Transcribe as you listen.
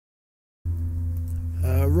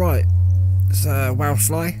Right, it's Wow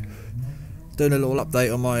Sly doing a little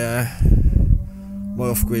update on my my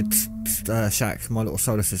off-grid shack, my little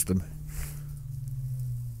solar system.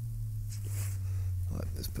 Right,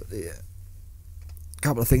 let's put the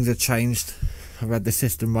couple of things have changed. I've had the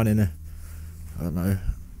system running I don't know,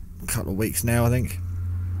 a couple of weeks now, I think,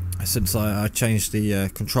 since I changed the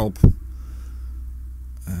control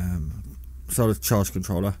solar charge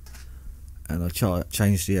controller, and I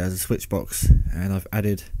changed the switch box, and I've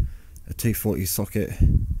added a 240 socket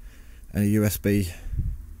and a USB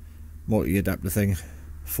multi-adapter thing,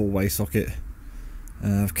 four-way socket.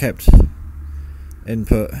 I've kept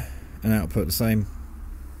input and output the same.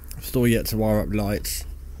 I'm still yet to wire up lights,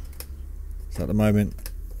 so at the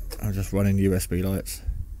moment I'm just running USB lights,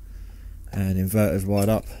 and inverters wired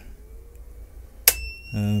up.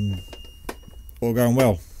 All going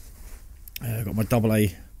well. I've got my AA,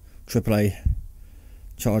 AAA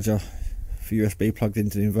charger for USB plugged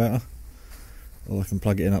into the inverter, or I can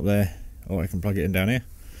plug it in up there, or I can plug it in down here.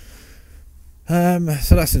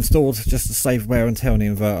 So that's installed just to save wear and tear on the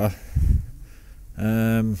inverter.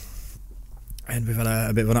 And we've had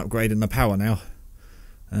a bit of an upgrade in the power now.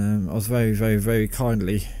 I was very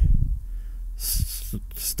kindly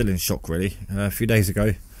still in shock really a few days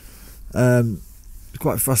ago.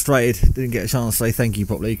 Quite frustrated, didn't get a chance to say thank you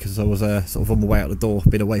properly because I was sort of on my way out the door,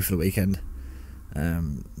 been away for the weekend.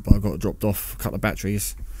 But I got dropped off a couple of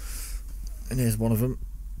batteries, and here's one of them.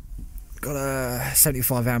 Got a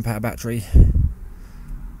 75 amp hour battery,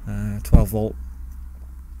 12 volt.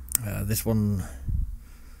 This one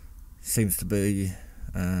seems to be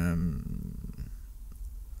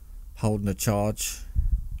holding a charge,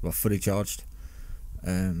 well, fully charged.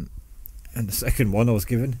 And the second one I was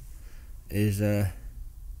given is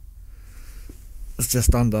it's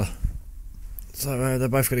just under. So they're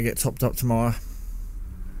both going to get topped up tomorrow.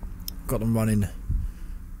 Got them running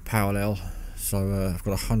parallel, so I've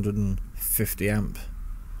got 150 amp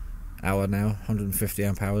hour now, 150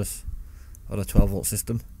 amp hours on a 12 volt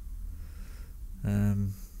system.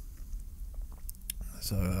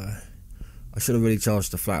 So I should have really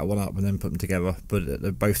charged the flatter one up and then put them together, but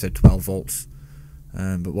they both said 12 volts,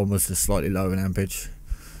 but one was just slightly lower in ampage,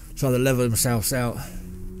 so they level themselves out.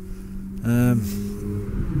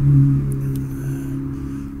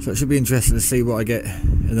 So it should be interesting to see what I get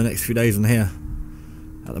in the next few days on here.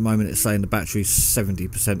 At the moment it's saying the battery's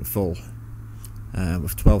 70% full,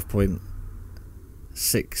 with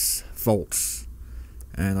 12.6 volts,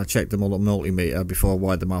 and I checked them all on multimeter before I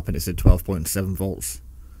wired them up and it said 12.7 volts.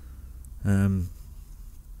 I'm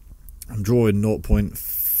drawing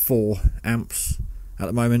 0.4 amps at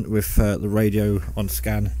the moment with the radio on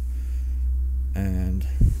scan, and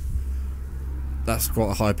that's quite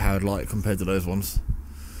a high powered light compared to those ones.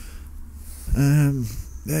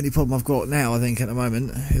 The only problem I've got now, I think, at the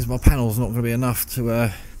moment, is my panel's not going to be enough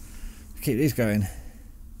to keep these going.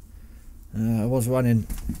 I was running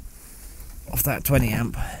off that 20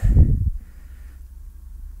 amp.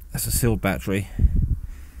 That's a sealed battery.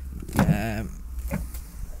 And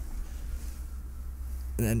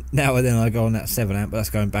then now and then I go on that 7 amp, but that's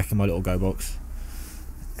going back in my little go box.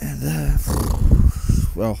 And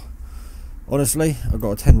well, honestly, I've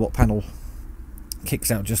got a 10 watt panel,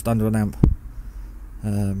 kicks out just under an amp,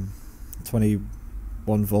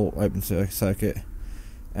 21 volt open circuit,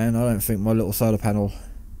 and I don't think my little solar panel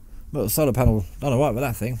done alright with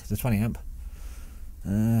that thing. It's a 20 amp.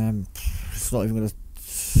 It's not even going to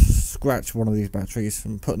scratch one of these batteries,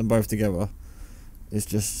 and putting them both together is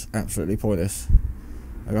just absolutely pointless.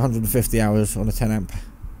 I got 150 hours on a 10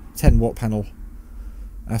 watt panel.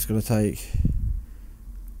 That's going to take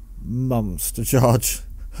months to charge.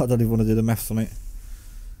 I don't even want to do the maths on it.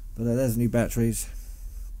 But there's new batteries.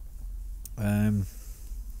 So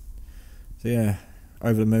yeah,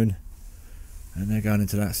 over the moon, and they're going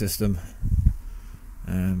into that system.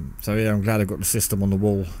 So yeah, I'm glad I got the system on the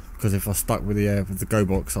wall, because if I stuck with the go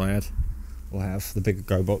box I had, or have the bigger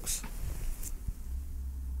go box,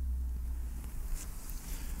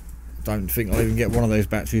 don't think I'll even get one of those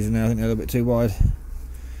batteries in there. I think they're a little bit too wide,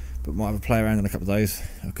 but might have a play around in a couple of days.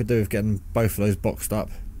 I could do with getting both of those boxed up,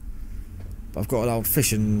 but I've got an old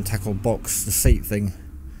fishing tackle box, the seat thing.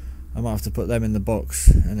 I might have to put them in the box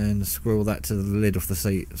and then screw that to the lid off the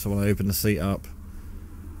seat, so when I open the seat up,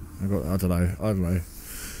 I don't know. I'm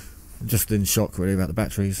just in shock really about the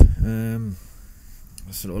batteries.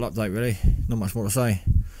 That's a little update really, not much more to say.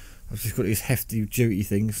 I've just got these hefty duty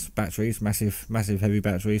things, batteries, massive heavy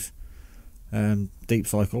batteries, deep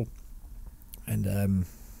cycle, and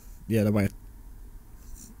yeah, they weigh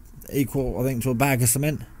equal, I think, to a bag of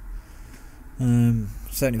cement.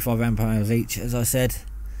 75 amp hours each, as I said.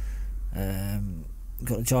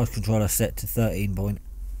 got the charge controller set to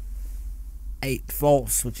 13.8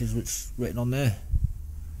 volts, which is what's written on there.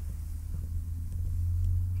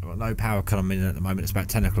 I've got no power coming in at the moment. It's about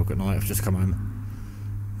 10 o'clock at night. I've just come home.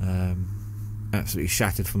 Absolutely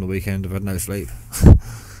shattered from the weekend. I've had no sleep.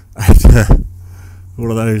 All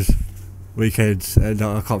of those weekends, and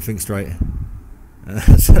I can't think straight.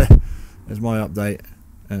 So there's my update.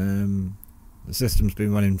 The system's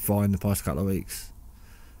been running fine the past couple of weeks,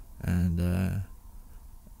 and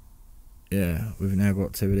yeah, we've now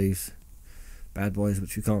got two of these bad boys,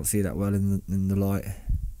 which you can't see that well in the light,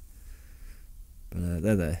 but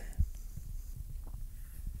they're there.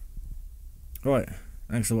 Right,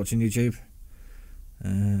 thanks for watching YouTube.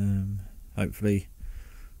 Hopefully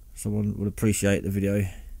someone would appreciate the video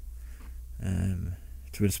to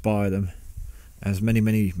inspire them, as many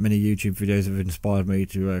YouTube videos have inspired me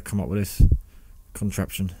to come up with this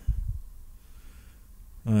contraption.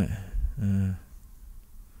 Right, trying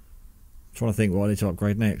to think what I need to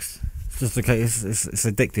upgrade next. It's just the case. It's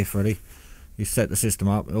addictive, really. You set the system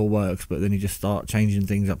up, it all works, but then you just start changing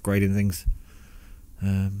things, upgrading things,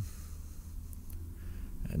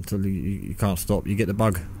 until you can't stop. You get the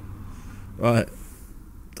bug. Right,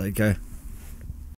 there you go.